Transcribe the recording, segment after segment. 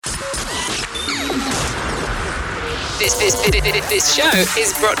This show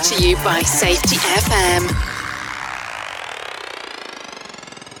is brought to you by Safety FM.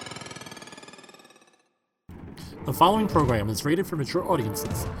 The following program is rated for mature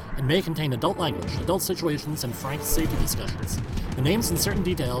audiences and may contain adult language, adult situations, and frank safety discussions. The names and certain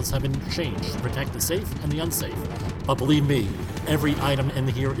details have been changed to protect the safe and the unsafe, but believe me, every item in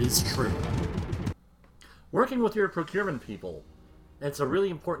here is true. Working with your procurement people, it's a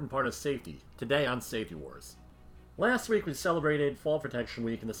really important part of safety, today on Safety Wars. Last week we celebrated Fall Protection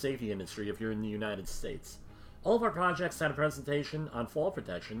Week in the safety industry if you're in the United States. All of our projects had a presentation on fall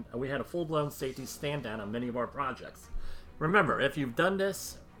protection, and we had a full-blown safety stand-down on many of our projects. Remember, if you've done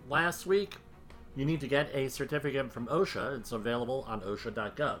this last week, you need to get a certificate from OSHA. It's available on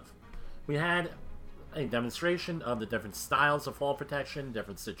OSHA.gov. We had a demonstration of the different styles of fall protection,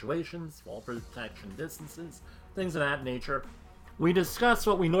 different situations, fall protection distances, things of that nature. We discussed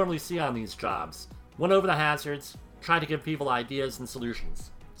what we normally see on these jobs, went over the hazards, tried to give people ideas and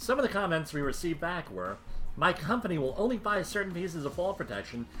solutions. Some of the comments we received back were, "My company will only buy certain pieces of fall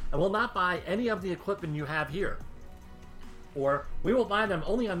protection and will not buy any of the equipment you have here." Or, "We will buy them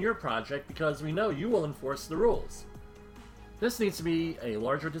only on your project because we know you will enforce the rules." This needs to be a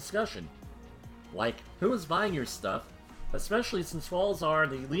larger discussion. Like, who is buying your stuff? Especially since falls are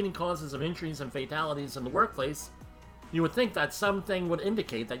the leading causes of injuries and fatalities in the workplace, you would think that something would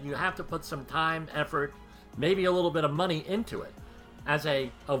indicate that you have to put some time, effort, maybe a little bit of money into it as a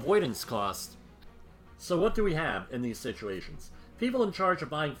avoidance cost. So what do we have in these situations? People in charge of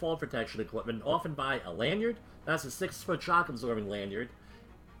buying fall protection equipment often buy a lanyard, that's a 6-foot shock absorbing lanyard,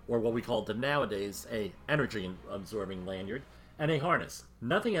 or what we call nowadays a energy absorbing lanyard, and a harness.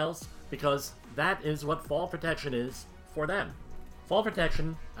 Nothing else, because that is what fall protection is for them. Fall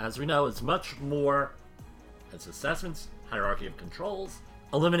protection, as we know, is much more. It's assessments, hierarchy of controls,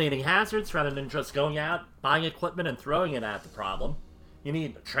 eliminating hazards rather than just going out, buying equipment and throwing it at the problem. You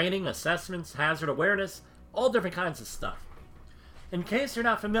need training, assessments, hazard awareness, all different kinds of stuff. In case you're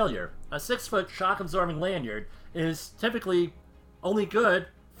not familiar, a 6-foot shock-absorbing lanyard is typically only good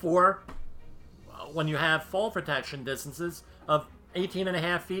for when you have fall protection distances of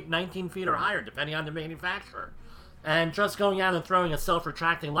 18.5 feet, 19 feet or higher, depending on the manufacturer. And just going out and throwing a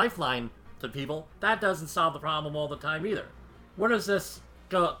self-retracting lifeline to people, that doesn't solve the problem all the time either. Where does this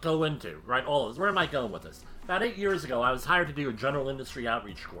go into, right? All of this. Where am I going with this? About 8 years ago, I was hired to do a general industry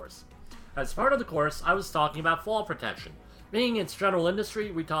outreach course. As part of the course, I was talking about fall protection. Being it's general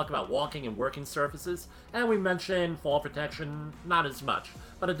industry, we talk about walking and working surfaces, and we mention fall protection not as much,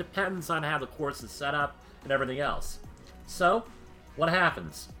 but it depends on how the course is set up and everything else. So, what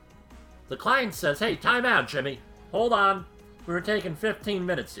happens? The client says, "Hey, time out, Jimmy. Hold on. We were taking 15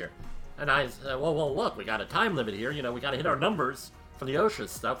 minutes here." And I said, well, look, we got a time limit here. You know, we got to hit our numbers for the OSHA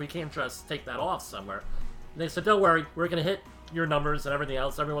stuff. We can't just take that off somewhere. And they said, "Don't worry, we're going to hit your numbers and everything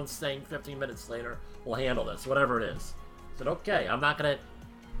else. Everyone's staying 15 minutes later. We'll handle this, whatever it is." I said, "Okay, I'm not going to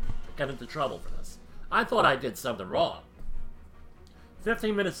get into trouble for this." I thought I did something wrong.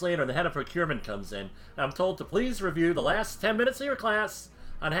 15 minutes later, the head of procurement comes in, and I'm told to please review the last 10 minutes of your class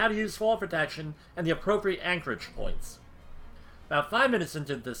on how to use fall protection and the appropriate anchorage points. About 5 minutes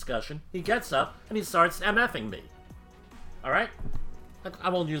into the discussion, he gets up and he starts MFing me. Alright? I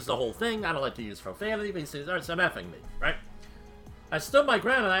won't use the whole thing, I don't like to use profanity, but he starts MFing me, right? I stood my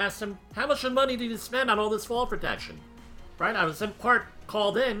ground and I asked him, "How much money did you spend on all this fall protection?" Right? I was in part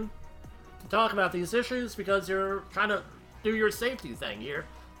called in to talk about these issues because you're trying to do your safety thing here,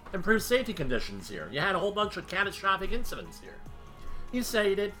 improve safety conditions here. You had a whole bunch of catastrophic incidents here. He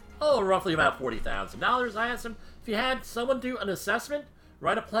stated, roughly about $40,000. I asked him if he had someone do an assessment,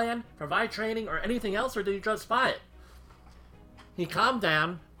 write a plan, provide training, or anything else, or did he just buy it? He calmed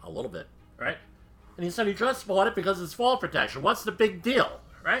down a little bit, right? And he said he just bought it because it's fall protection. What's the big deal,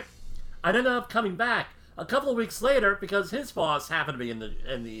 right? I ended up coming back a couple of weeks later because his boss happened to be in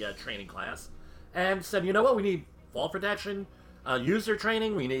the training class and said, "You know what? We need fall protection, user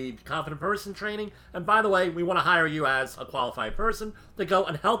training, we need confident person training, and by the way, we want to hire you as a qualified person to go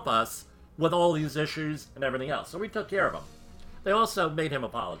and help us with all these issues and everything else." So we took care of him. They also made him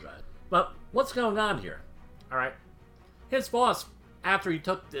apologize. But what's going on here? Alright? His boss, after he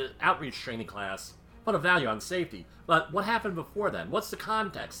took the outreach training class, put a value on safety. But what happened before then? What's the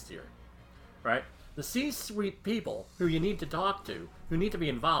context here? Right? The C-suite people who you need to talk to, who need to be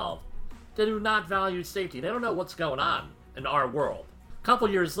involved, they do not value safety. They don't know what's going on in our world. A couple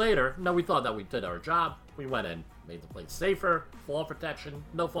years later, we thought that we did our job. We went in, made the place safer, fall protection,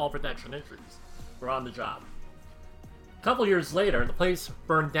 no fall protection issues. We're on the job. A couple years later, the place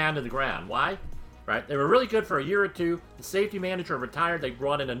burned down to the ground. Why? Right? They were really good for a year or two. The safety manager retired. They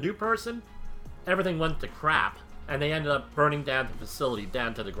brought in a new person. Everything went to crap. and they ended up burning down the facility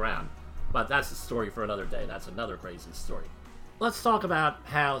down to the ground. But that's a story for another day. That's another crazy story. Let's talk about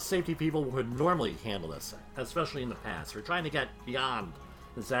how safety people would normally handle this, especially in the past. We're trying to get beyond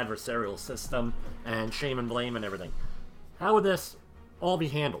this adversarial system and shame and blame and everything. How would this all be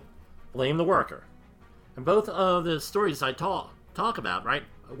handled? Blame the worker. And both of the stories I talk about, right?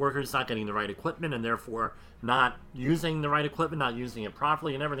 Workers not getting the right equipment and therefore not using the right equipment, not using it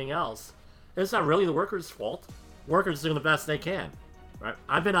properly and everything else. It's not really the worker's fault. Workers doing the best they can, right?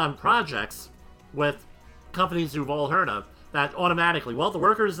 I've been on projects with companies you've all heard of that automatically, well, the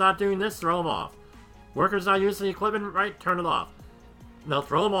worker's not doing this, throw them off. Worker's not using the equipment right, turn it off. No,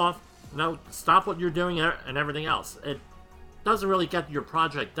 throw them off. No, stop what you're doing and everything else. It doesn't really get your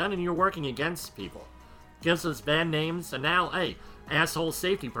project done, and you're working against people. Gives us bad names, and now, hey, asshole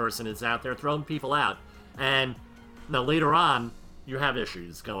safety person is out there throwing people out, and now later on, you have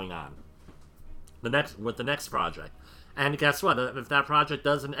issues going on with the next project. And guess what? If that project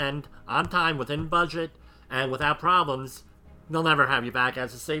doesn't end on time, within budget, and without problems, they'll never have you back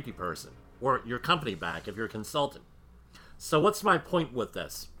as a safety person, or your company back if you're a consultant. So what's my point with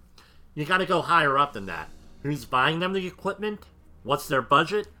this? You gotta go higher up than that. Who's buying them the equipment? What's their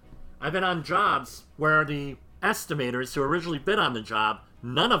budget? I've been on jobs where the estimators who originally bid on the job,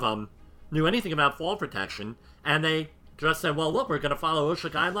 none of them knew anything about fall protection, and they just said, well, look, we're gonna follow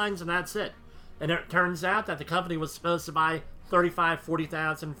OSHA guidelines, and that's it. And it turns out that the company was supposed to buy $35,000,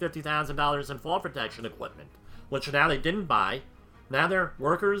 $40,000, $50,000 in fall protection equipment, which now they didn't buy. Now their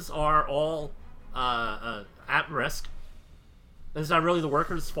workers are all at risk. Is that really the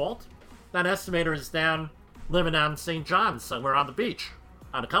worker's fault? That estimator is down, living down in St. John's somewhere on the beach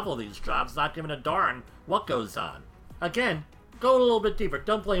on a couple of these jobs, not giving a darn what goes on. Again, go a little bit deeper.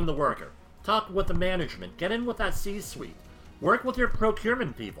 Don't blame the worker. Talk with the management. Get in with that C-suite. Work with your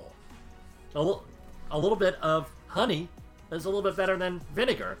procurement people. A little bit of honey is a little bit better than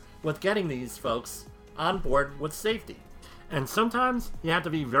vinegar with getting these folks on board with safety. And sometimes you have to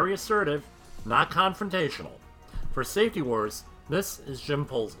be very assertive, not confrontational. For Safety Wars, this is Jim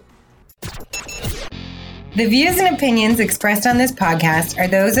Polsey. The views and opinions expressed on this podcast are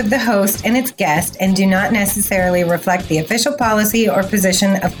those of the host and its guest and do not necessarily reflect the official policy or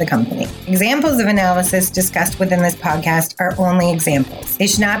position of the company. Examples of analysis discussed within this podcast are only examples. They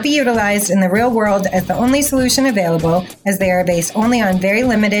should not be utilized in the real world as the only solution available, as they are based only on very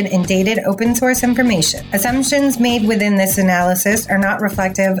limited and dated open source information. Assumptions made within this analysis are not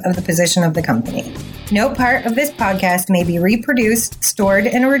reflective of the position of the company. No part of this podcast may be reproduced, stored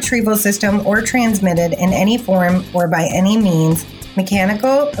in a retrieval system, or transmitted in any form or by any means,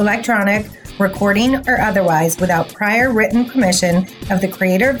 mechanical, electronic, recording, or otherwise, without prior written permission of the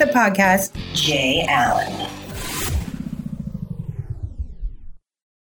creator of the podcast, Jay Allen.